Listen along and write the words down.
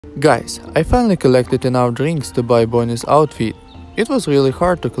Guys, I finally collected enough drinks to buy bonus outfit. It was really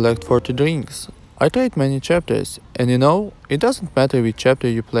hard to collect 40 drinks. I tried many chapters, and you know, it doesn't matter which chapter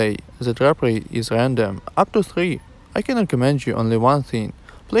you play, the drop rate is random, up to 3. I can recommend you only one thing,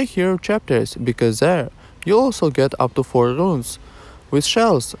 play hero chapters, because there, you also get up to 4 runes. With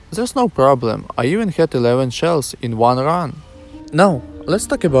shells, there's no problem, I even had 11 shells in one run. Now, let's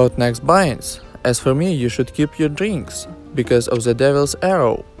talk about next binds. As for me, you should keep your drinks, because of the Devil's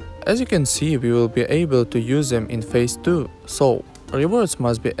Arrow. As you can see, we will be able to use them in phase 2, so rewards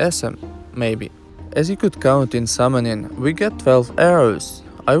must be awesome, maybe. As you could count in summoning, we get 12 arrows.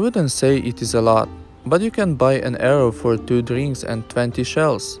 I wouldn't say it is a lot, but you can buy an arrow for 2 drinks and 20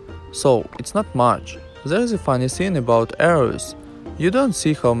 shells, so it's not much. There is a funny thing about arrows. You don't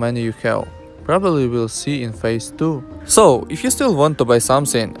see how many you have. Probably will see in phase 2. So, if you still want to buy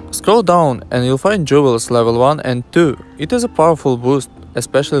something, scroll down and you'll find jewels level 1 and 2. It is a powerful boost,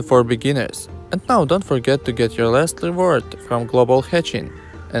 especially for beginners. And now don't forget to get your last reward from global hatching.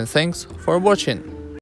 And thanks for watching.